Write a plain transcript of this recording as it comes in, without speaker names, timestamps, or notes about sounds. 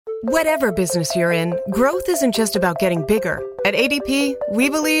Whatever business you're in, growth isn't just about getting bigger. At ADP, we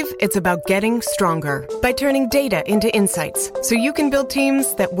believe it's about getting stronger by turning data into insights so you can build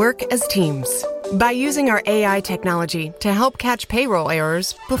teams that work as teams. By using our AI technology to help catch payroll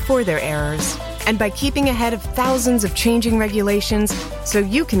errors before they're errors. And by keeping ahead of thousands of changing regulations so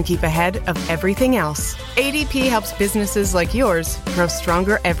you can keep ahead of everything else. ADP helps businesses like yours grow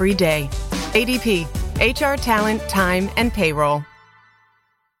stronger every day. ADP, HR talent, time, and payroll.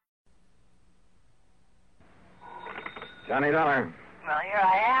 Johnny Dollar. Well, here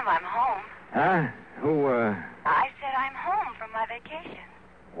I am. I'm home. Huh? Who, I said I'm home from my vacation.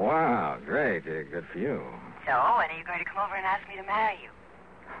 Wow, great. Good for you. So, when are you going to come over and ask me to marry you?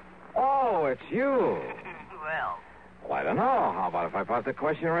 Oh, it's you. Well, I don't know. How about if I pop the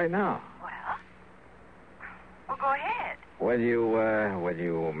question right now? Well, go ahead. Will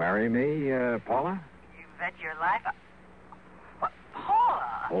you marry me, Paula? You bet your life. What,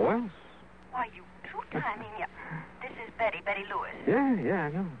 Paula? Who else? Why, you two-timing. This is Betty Lewis. Yeah, I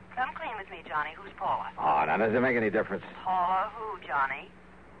know. Come clean with me, Johnny. Who's Paula? Oh, now, does it make any difference? Paula who, Johnny?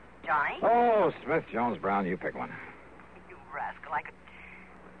 Johnny? Oh, Smith, Jones, Brown, you pick one. You rascal.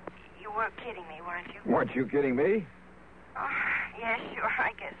 You were kidding me, weren't you? Weren't you kidding me? Oh, yeah, sure,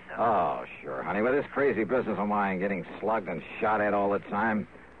 I guess so. Oh, sure, honey. With this crazy business of mine getting slugged and shot at all the time,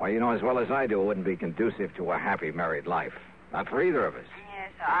 why, you know as well as I do it wouldn't be conducive to a happy married life. Not for either of us.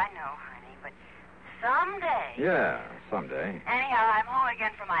 Yes, I know, honey, but someday... Yeah, someday. Anyhow, I'm home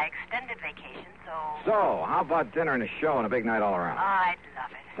again for my extended vacation, so... So, how about dinner and a show and a big night all around? I'd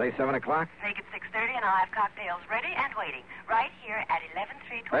love it. Say 7 o'clock? Make it 6:30, and I'll have cocktails ready and waiting right here at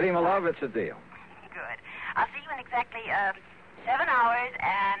 11:03:25. Ready, my love? It's a deal. Good. I'll see you in exactly 7 hours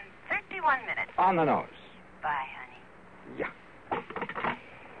and 31 minutes. On the nose. Bye, honey. Yeah.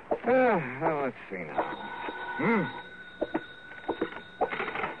 Well, let's see now.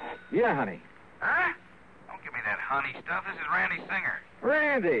 Yeah, honey. Huh? Don't give me that honey stuff. This is Randy Singer.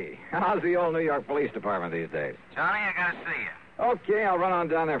 Randy, how's the old New York Police Department these days? Johnny, I gotta see you. Okay, I'll run on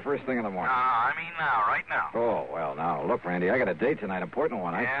down there first thing in the No, morning. I mean now, right now. Oh, well, now, look, Randy, I got a date tonight, important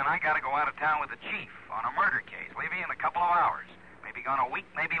one. And I gotta go out of town with the chief on a murder case. Leaving in a couple of hours. Maybe gone a week,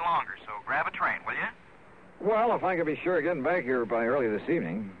 maybe longer. So grab a train, will you? Well, if I could be sure of getting back here by early this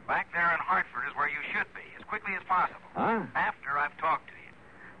evening. Back there in Hartford is where you should be, as quickly as possible. Huh? After I've talked to you.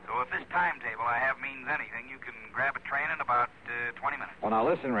 So if this timetable I have means anything, you can grab a train in about 20 minutes. Well, now,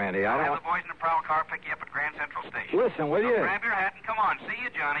 listen, Randy, I I'll don't... have the boys in the prowl car pick you up at Grand Central Station. Listen, will So you? grab your hat and come on. See you,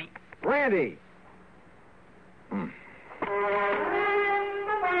 Johnny. Randy!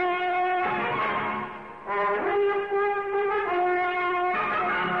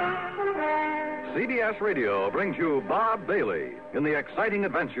 CBS Radio brings you Bob Bailey in the exciting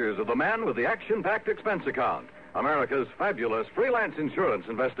adventures of the man with the action-packed expense account, America's fabulous freelance insurance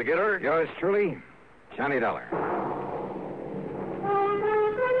investigator. Yours truly, Johnny Dollar.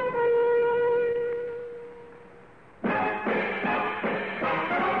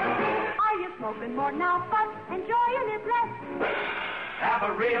 Are you smoking more now, but enjoying it less? Have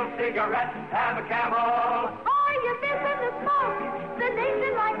a real cigarette, have a Camel. Are you missing the smoke? The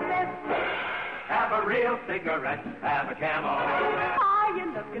nation likes this. Have a real cigarette, have a Camel. Are you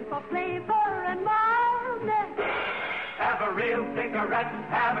looking for flavor and mildness? Have a real cigarette,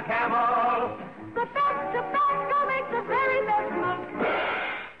 have a Camel. The best tobacco makes the very best smoke.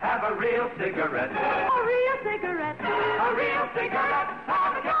 Have a real cigarette. A real cigarette. A real cigarette,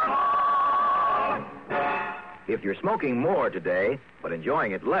 have a Camel. If you're smoking more today, but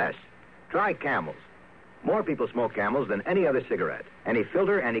enjoying it less, try Camels. More people smoke Camels than any other cigarette. Any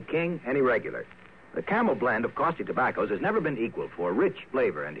filter, any king, any regular. The Camel blend of caustic tobaccos has never been equal for rich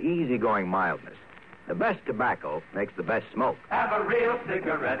flavor and easygoing mildness. The best tobacco makes the best smoke. Have a real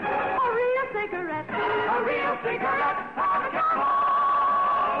cigarette. A real cigarette. A real cigarette, have a Camel.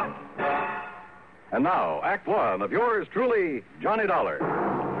 And now, Act One of yours truly, Johnny Dollar.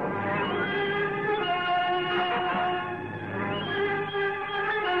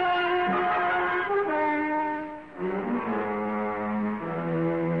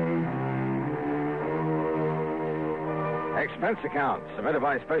 Expense account submitted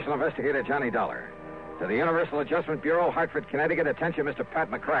by Special Investigator Johnny Dollar. To the Universal Adjustment Bureau, Hartford, Connecticut. Attention, Mr. Pat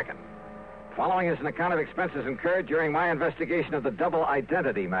McCracken. Following is an account of expenses incurred during my investigation of the double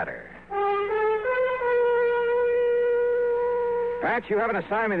identity matter. Pat, you haven't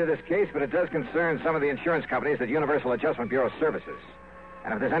assigned me to this case, but it does concern some of the insurance companies that Universal Adjustment Bureau services.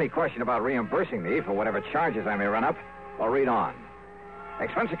 And if there's any question about reimbursing me for whatever charges I may run up, well, read on.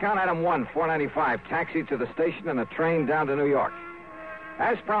 Expense account item 1, $4.95, taxi to the station and a train down to New York.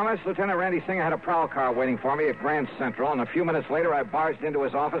 As promised, Lieutenant Randy Singer had a prowl car waiting for me at Grand Central, and a few minutes later I barged into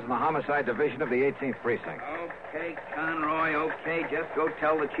his office in the Homicide Division of the 18th Precinct. Okay, Conroy, okay. Just go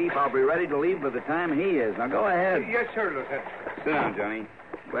tell the chief I'll be ready to leave by the time he is. Now, go ahead. Yes, sir, Lieutenant. Sit down, Johnny.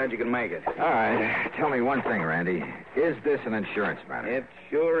 Glad you can make it. All right. Tell me one thing, Randy. Is this an insurance matter? It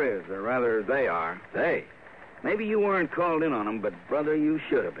sure is, or rather, they are. They? Maybe you weren't called in on them, but, brother, you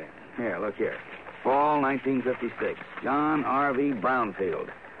should have been. Here, look here. Fall 1956. John R.V. Brownfield.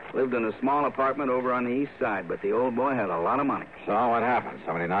 Lived in a small apartment over on the east side, but the old boy had a lot of money. So what happened?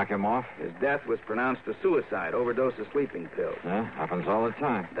 Somebody knock him off? His death was pronounced a suicide, overdose of sleeping pills. Yeah, happens all the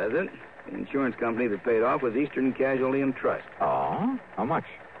time. Does it? The insurance company that paid off was Eastern Casualty and Trust. Oh? How much?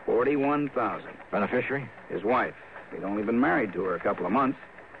 $41,000. Beneficiary? His wife. He'd only been married to her a couple of months.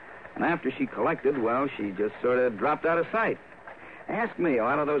 And after she collected, well, she just sort of dropped out of sight. Ask me, a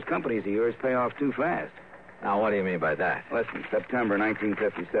lot of those companies of yours pay off too fast. Now, what do you mean by that? Listen, September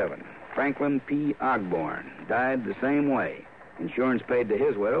 1957. Franklin P. Ogborn died the same way. Insurance paid to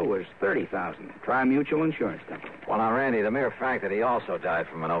his widow was $30,000. Tri-Mutual Insurance Company. Well, now, Randy, the mere fact that he also died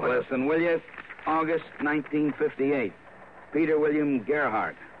from an overdose... Listen, will you? August 1958. Peter William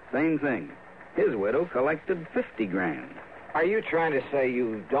Gerhardt. Same thing. His widow collected $50,000. Are you trying to say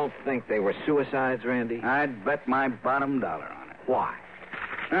you don't think they were suicides, Randy? I'd bet my bottom dollar on it. Why?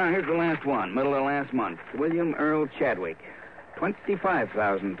 Now, here's the last one, middle of last month. William Earl Chadwick.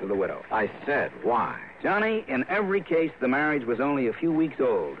 $25,000 to the widow. I said, why? Johnny, in every case, the marriage was only a few weeks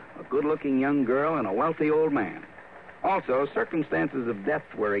old. A good-looking young girl and a wealthy old man. Also, circumstances of death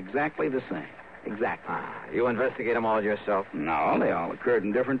were exactly the same. Exactly. You investigate them all yourself? No, they all occurred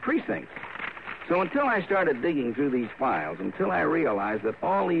in different precincts. So until I started digging through these files, until I realized that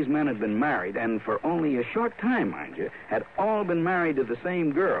all these men had been married, and for only a short time, mind you, had all been married to the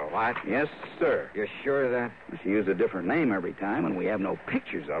same girl. What? Yes, sir. You're sure of that? She used a different name every time, and we have no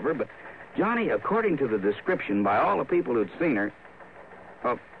pictures of her, but, Johnny, according to the description by all the people who'd seen her,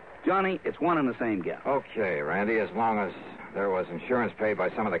 well, Johnny, it's one and the same gal. Okay, Randy, as long as there was insurance paid by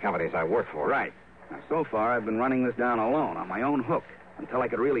some of the companies I work for. Right. Now, so far, I've been running this down alone, on my own hook, until I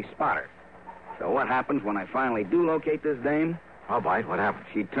could really spot her. So what happens when I finally do locate this dame? I'll bite. What happens?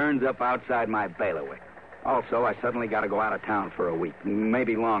 She turns up outside my bailiwick. Also, I suddenly got to go out of town for a week,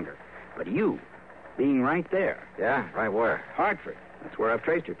 maybe longer. But you, being right there. Yeah, right where? Hartford. That's where I've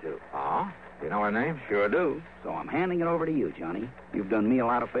traced her to. Oh? Do you know her name? Sure do. So I'm handing it over to you, Johnny. You've done me a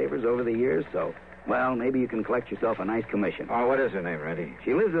lot of favors over the years, so, well, maybe you can collect yourself a nice commission. Oh, what is her name, Randy?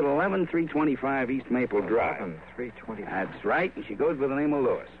 She lives at 11325 East Maple Drive. 11325. That's right, and she goes by the name of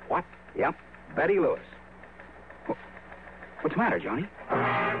Lewis. What? Yep. Betty Lewis. What's the matter, Johnny?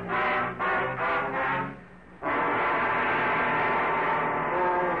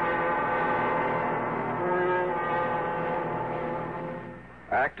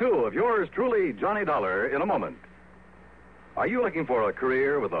 Act 2 of yours truly, Johnny Dollar, in a moment. Are you looking for a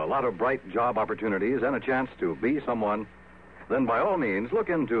career with a lot of bright job opportunities and a chance to be someone? Then by all means, look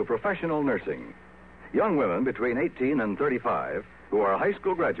into professional nursing. Young women between 18 and 35 who are high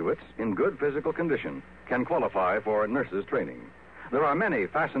school graduates in good physical condition can qualify for nurses' training. There are many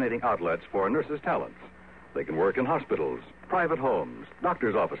fascinating outlets for nurses' talents. They can work in hospitals, private homes,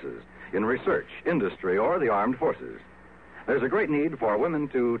 doctors' offices, in research, industry, or the armed forces. There's a great need for women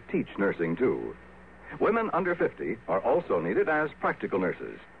to teach nursing, too. Women under 50 are also needed as practical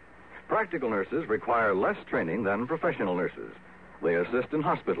nurses. Practical nurses require less training than professional nurses. They assist in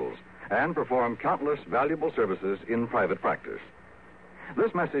hospitals and perform countless valuable services in private practice.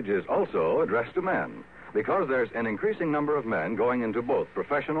 This message is also addressed to men, because there's an increasing number of men going into both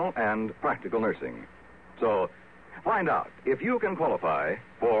professional and practical nursing. So, find out if you can qualify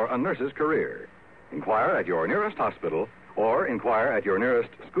for a nurse's career. Inquire at your nearest hospital or inquire at your nearest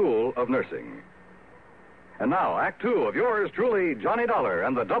school of nursing. And now, Act 2 of yours truly, Johnny Dollar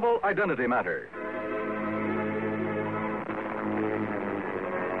and the Double Identity Matter.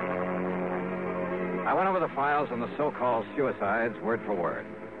 I went over the files on the so-called suicides word for word.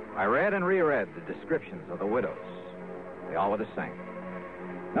 I read and reread the descriptions of the widows. They all were the same.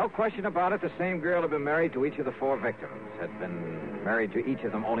 No question about it, the same girl had been married to each of the four victims, had been married to each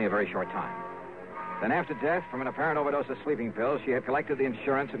of them only a very short time. Then after death, from an apparent overdose of sleeping pills, she had collected the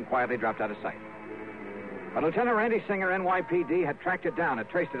insurance and quietly dropped out of sight. But Lieutenant Randy Singer, NYPD, had tracked her down and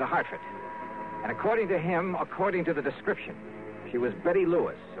traced her to Hartford. And according to him, according to the description, she was Betty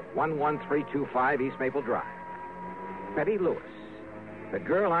Lewis of 11325 East Maple Drive. Betty Lewis. The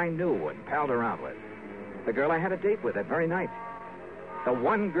girl I knew and palled around with. The girl I had a date with that very night. The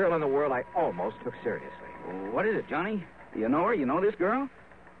one girl in the world I almost took seriously. What is it, Johnny? Do you know her? You know this girl?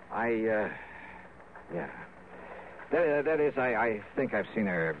 Yeah. That is, I think I've seen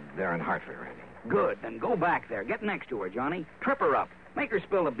her there in Hartford, Randy. Good. Then go back there. Get next to her, Johnny. Trip her up. Make her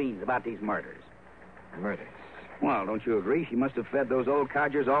spill the beans about these murders. Murders? Well, don't you agree? She must have fed those old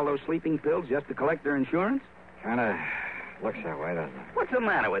codgers all those sleeping pills just to collect their insurance? Kind of looks that way, doesn't it? What's the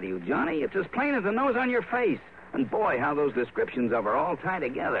matter with you, Johnny? It's as plain as the nose on your face. And boy, how those descriptions of her all tie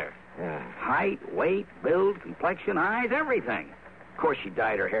together. Yeah. Height, weight, build, complexion, eyes, everything. Of course, she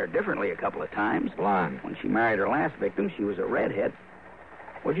dyed her hair differently a couple of times. Blonde. When she married her last victim, she was a redhead.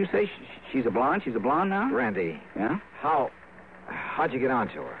 What'd you say? She's a blonde? She's a blonde now? Randy. Yeah? How'd you get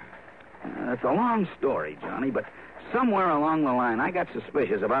onto her? It's a long story, Johnny, but somewhere along the line, I got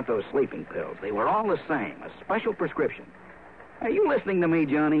suspicious about those sleeping pills. They were all the same, a special prescription. Are you listening to me,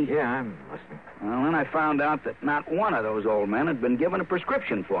 Johnny? Yeah, I'm listening. Well, then I found out that not one of those old men had been given a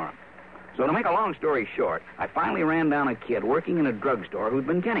prescription for them. So to make a long story short, I finally ran down a kid working in a drugstore who'd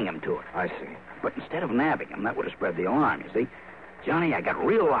been getting him to her. I see. But instead of nabbing him, that would have spread the alarm, you see. Johnny, I got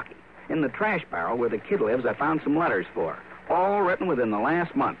real lucky. In the trash barrel where the kid lives, I found some letters for her, all written within the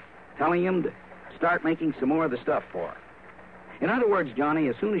last month, telling him to start making some more of the stuff for her. In other words, Johnny,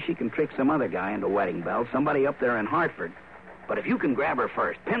 as soon as she can trick some other guy into wedding bells, somebody up there in Hartford. But if you can grab her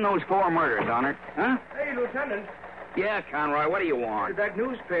first, pin those 4 murders on her. Huh? Hey, Lieutenant. Yeah, Conroy, what do you want? That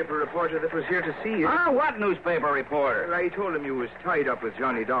newspaper reporter that was here to see you. Ah, what newspaper reporter? I told him you was tied up with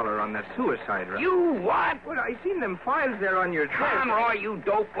Johnny Dollar on that suicide run. You what? Well, I seen them files there on your desk. Conroy, you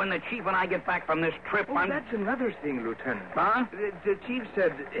dope, when the chief and I get back from this trip, Oh, that's another thing, Lieutenant. Huh? The chief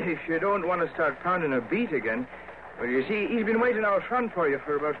said if you don't want to start pounding a beat again, well, you see, he's been waiting out front for you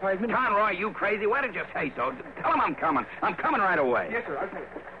for about 5 minutes. Conroy, you crazy? Why did you say so? Tell him I'm coming. I'm coming right away. Yes, sir. I'll take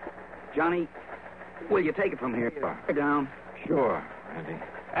it. Johnny, will you take it from here? Sit down. Sure, Randy.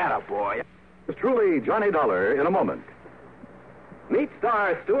 Attaboy. It's truly Johnny Dollar in a moment. Meet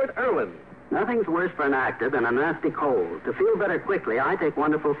star Stuart Irwin. Nothing's worse for an actor than a nasty cold. To feel better quickly, I take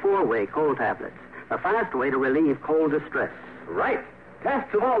wonderful 4-way cold tablets. A fast way to relieve cold distress. Right.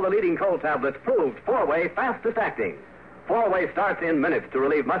 Tests of all the leading cold tablets proved 4-way fastest acting. 4-way starts in minutes to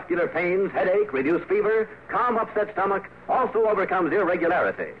relieve muscular pains, headache, reduce fever, calm upset stomach, also overcomes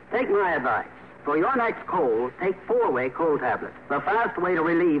irregularity. Take my advice. For your next cold, take 4-way cold tablets. The fast way to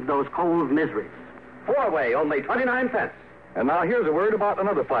relieve those cold miseries. 4-way, only 29 cents. And now here's a word about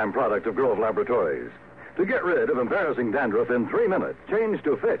another fine product of Grove Laboratories. To get rid of embarrassing dandruff in 3 minutes, change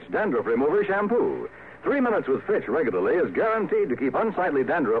to Fitch Dandruff Remover Shampoo. 3 minutes with Fitch regularly is guaranteed to keep unsightly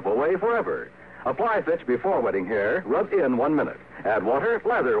dandruff away forever. Apply Fitch before wetting hair, rub in 1 minute. Add water,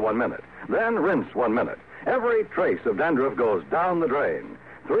 lather 1 minute. Then rinse 1 minute. Every trace of dandruff goes down the drain.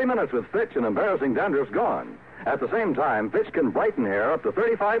 3 minutes with Fitch and embarrassing dandruff's gone. At the same time, Fitch can brighten hair up to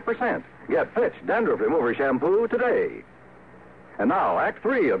 35%. Get Fitch Dandruff Remover Shampoo today. And now, Act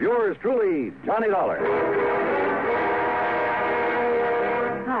 3 of yours truly, Johnny Dollar.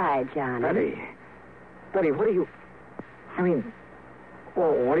 Hi, Johnny. Betty, what are you...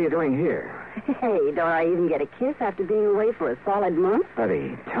 what are you doing here? Hey, don't I even get a kiss after being away for a solid month?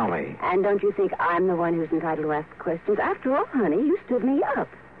 Betty, tell me. And don't you think I'm the one who's entitled to ask the questions? After all, honey, you stood me up.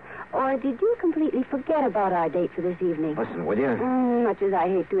 Or did you completely forget about our date for this evening? Listen, will you? Much as I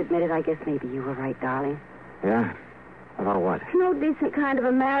hate to admit it, I guess maybe you were right, darling. Yeah? About what? No decent kind of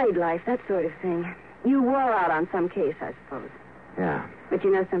a married life, that sort of thing. You were out on some case, I suppose. Yeah. But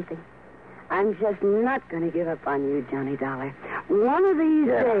you know something? I'm just not going to give up on you, Johnny Dollar. One of these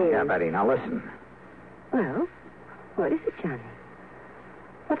days... Yeah, Betty, now listen. Well, what is it, Johnny?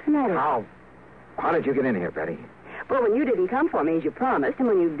 What's the matter? How did you get in here, Betty? Well, when you didn't come for me as you promised, and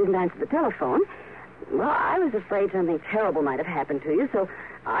when you didn't answer the telephone, well, I was afraid something terrible might have happened to you, so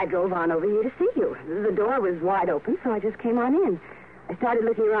I drove on over here to see you. The door was wide open, so I just came on in. I started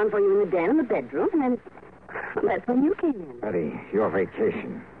looking around for you in the den and the bedroom, and then that's when you came in. Betty, your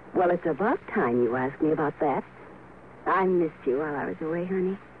vacation. Well, it's about time you asked me about that. I missed you while I was away,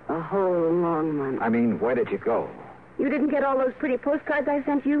 honey. A whole long month. Where did you go? You didn't get all those pretty postcards I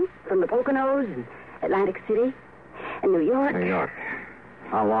sent you from the Poconos and Atlantic City and New York? New York.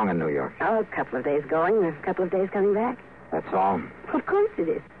 How long in New York? Oh, a couple of days going, a couple of days coming back. That's all? Of course it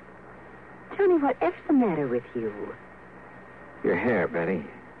is. Johnny, whatever's the matter with you? Your hair, Betty.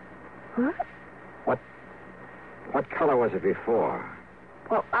 What? What color was it before?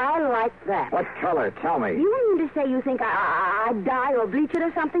 Well, I like that. What color? Tell me. You mean to say you think I'd dye or bleach it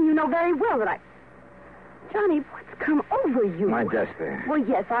or something? You know very well that I... Johnny, what's come over you? My desk there. Well,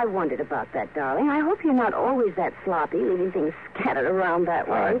 yes, I wondered about that, darling. I hope you're not always that sloppy, leaving things scattered around that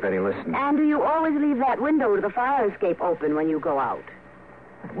way. All right, Betty, listen. And do you always leave that window to the fire escape open when you go out?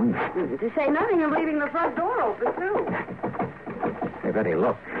 That window? To say nothing of leaving the front door open, too. Hey, Betty,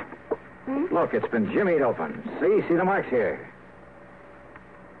 look. Look, it's been jimmied open. See the marks here.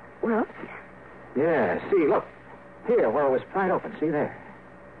 Well? Yeah, see, look. Here, where it was pried open. See there?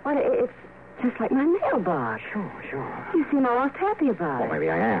 What, it's just like my mailbox. Sure. You seem almost happy about it. Well, maybe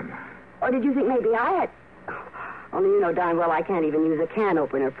I am. Or did you think maybe I had... Only you know darn well I can't even use a can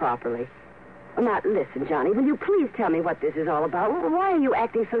opener properly. Well, now, listen, Johnny, will you please tell me what this is all about? Why are you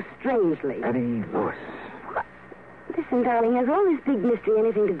acting so strangely? Betty Lewis. What? Listen, darling, has all this big mystery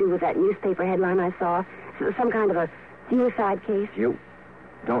anything to do with that newspaper headline I saw? Some kind of a suicide case? You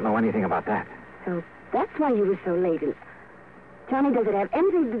don't know anything about that. So that's why you were so late. And Johnny, does it have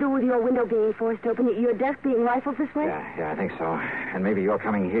anything to do with your window being forced open, your desk being rifled this way? Yeah, I think so. And maybe you're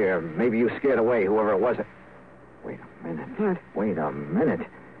coming here. Maybe you scared away whoever it was. Wait a minute. What? Wait a minute.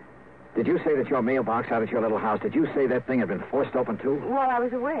 Did you say that your mailbox out at your little house, did you say that thing had been forced open, too? While I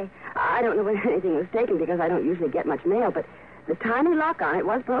was away. I don't know when anything was taken because I don't usually get much mail, but the tiny lock on it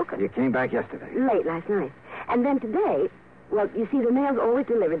was broken. You came back yesterday? Late last night. And then today, well, you see, the mail's always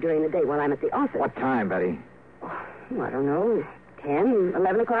delivered during the day while I'm at the office. What time, Betty? I don't know. 10,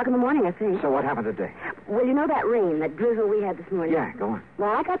 11 o'clock in the morning, I think. So what happened today? Well, you know that rain, that drizzle we had this morning? Yeah, go on.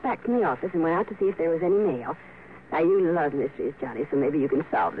 Well, I got back from the office and went out to see if there was any mail. Now, you love mysteries, Johnny, so maybe you can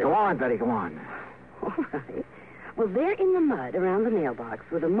solve this. Go on, Betty, go on. All right. Well, there in the mud around the mailbox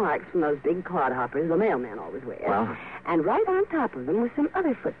were the marks from those big clodhoppers the mailman always wears. Well? And right on top of them were some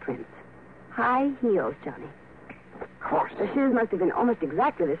other footprints. High heels, Johnny. Of course. The shoes must have been almost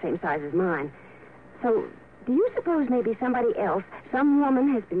exactly the same size as mine. So, do you suppose maybe somebody else, some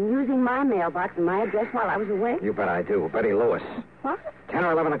woman, has been using my mailbox and my address while I was away? You bet I do. Betty Lewis. What? 10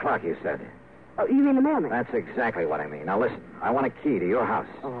 or 11 o'clock, you said. Oh, you mean the mailman? That's exactly what I mean. Now, listen. I want a key to your house.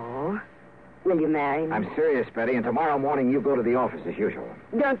 Oh. Will you marry me? I'm serious, Betty, and tomorrow morning you go to the office as usual.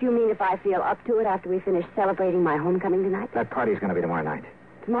 Don't you mean if I feel up to it after we finish celebrating my homecoming tonight? That party's going to be tomorrow night.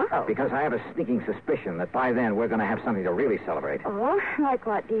 Tomorrow? Because I have a sneaking suspicion that by then we're going to have something to really celebrate. Oh, like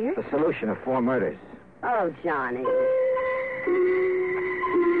what, dear? The solution of 4 murders. Oh, Johnny.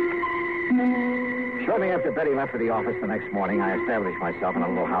 Shortly after Betty left for the office the next morning, I established myself in a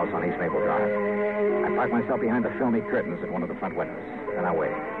little house on East Maple Drive. I parked myself behind the filmy curtains at one of the front windows, and I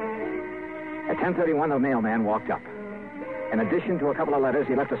waited. At 10:31, the mailman walked up. In addition to a couple of letters,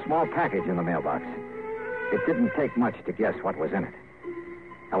 he left a small package in the mailbox. It didn't take much to guess what was in it.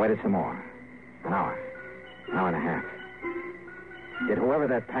 I waited some more. An hour and a half. Did whoever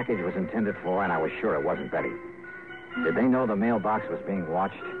that package was intended for, and I was sure it wasn't Betty, did they know the mailbox was being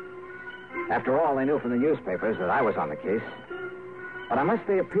watched? After all, they knew from the newspapers that I was on the case. But unless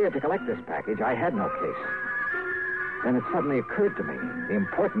they appeared to collect this package, I had no case. Then it suddenly occurred to me, the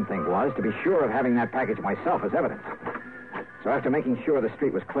important thing was to be sure of having that package myself as evidence. So after making sure the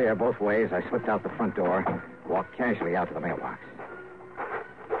street was clear both ways, I slipped out the front door, walked casually out to the mailbox.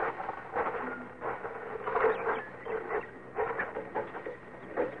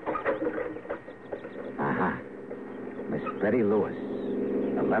 Aha. Miss Betty Lewis,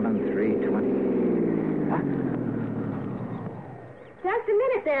 11/3/20. Huh? Just a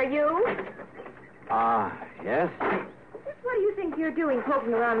minute there, you. Yes? Just what do you think you're doing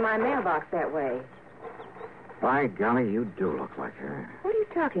poking around my mailbox that way? By golly, you do look like her. What are you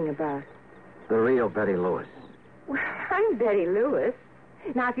talking about? The real Betty Lewis. Well, I'm Betty Lewis.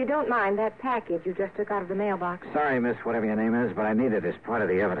 Now, if you don't mind, that package you just took out of the mailbox. Sorry, miss, whatever your name is, but I need it as part of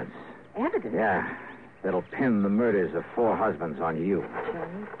the evidence. Evidence? Yeah. That'll pin the murders of 4 husbands on you.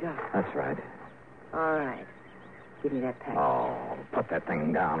 Johnny Duck. That's right. All right. Give me that package. Oh, put that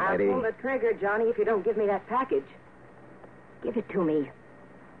thing down, I'll lady. pull the trigger, Johnny, if you don't give me that package. Give it to me.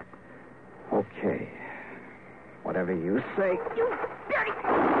 Okay. Whatever you say. You dirty...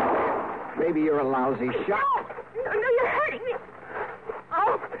 Maybe you're a lousy shot. No, you're hurting me.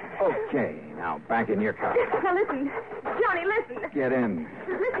 Oh. Okay, now back in your car. Now, listen. Johnny, listen. Get in.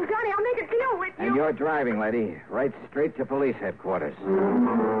 Listen, Johnny, I'll make a deal with you. And you're driving, lady. Right straight to police headquarters.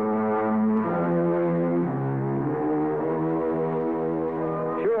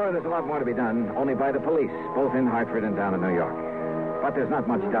 Sure, there's a lot more to be done, only by the police, both in Hartford and down in New York. But there's not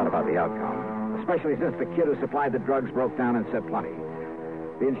much doubt about the outcome, especially since the kid who supplied the drugs broke down and said plenty.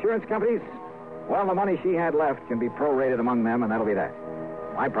 The insurance companies, well, the money she had left can be prorated among them, and that'll be that.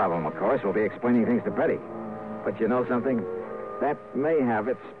 My problem, of course, will be explaining things to Betty. But you know something? That may have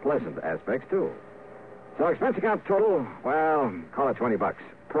its pleasant aspects, too. So expense account total, well, call it $20.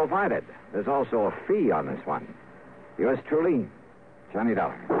 Provided there's also a fee on this one. Yours truly, Johnny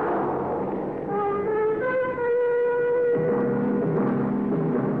Dollar.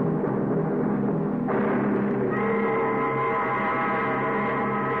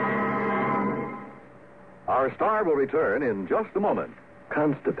 Our star will return in just a moment.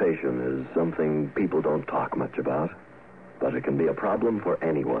 Constipation is something people don't talk much about, but it can be a problem for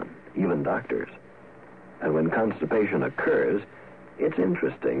anyone, even doctors. And when constipation occurs, it's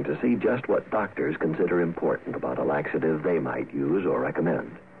interesting to see just what doctors consider important about a laxative they might use or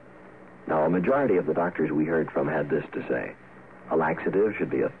recommend. Now, a majority of the doctors we heard from had this to say. A laxative should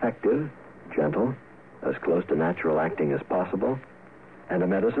be effective, gentle, as close to natural acting as possible, and a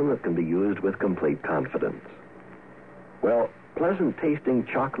medicine that can be used with complete confidence. Well, pleasant-tasting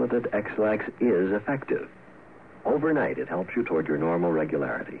chocolated X-Lax is effective. Overnight, it helps you toward your normal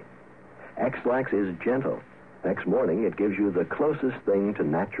regularity. X-Lax is gentle. Next morning, it gives you the closest thing to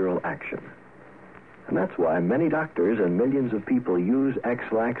natural action. And that's why many doctors and millions of people use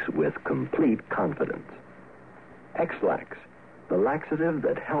X-Lax with complete confidence. X-Lax, the laxative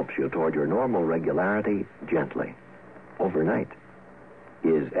that helps you toward your normal regularity gently, overnight.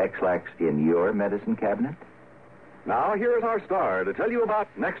 Is X-Lax in your medicine cabinet? Now, here's our star to tell you about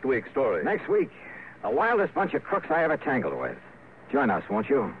next week's story. Next week, the wildest bunch of crooks I ever tangled with. Join us, won't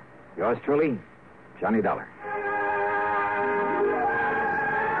you? Yours truly, Johnny Dollar.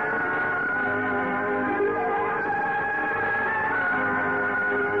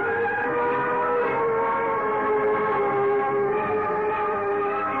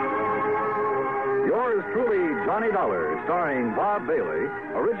 Yours truly, Johnny Dollar, starring Bob Bailey,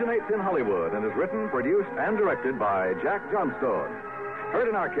 originates in Hollywood and is written, produced, and directed by Jack Johnstone. Heard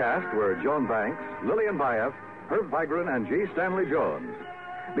in our cast were Joan Banks, Lillian Baeff, Herb Vigran, and G. Stanley Jones.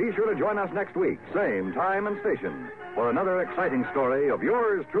 Be sure to join us next week, same time and station, for another exciting story of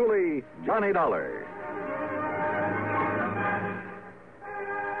yours truly, Johnny Dollar.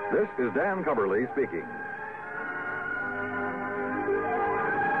 This is Dan Cubberly speaking.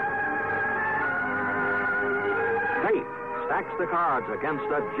 Fate stacks the cards against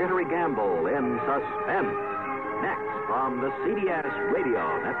a jittery gamble in Suspense. Next from the CBS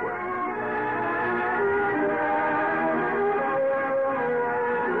Radio Network.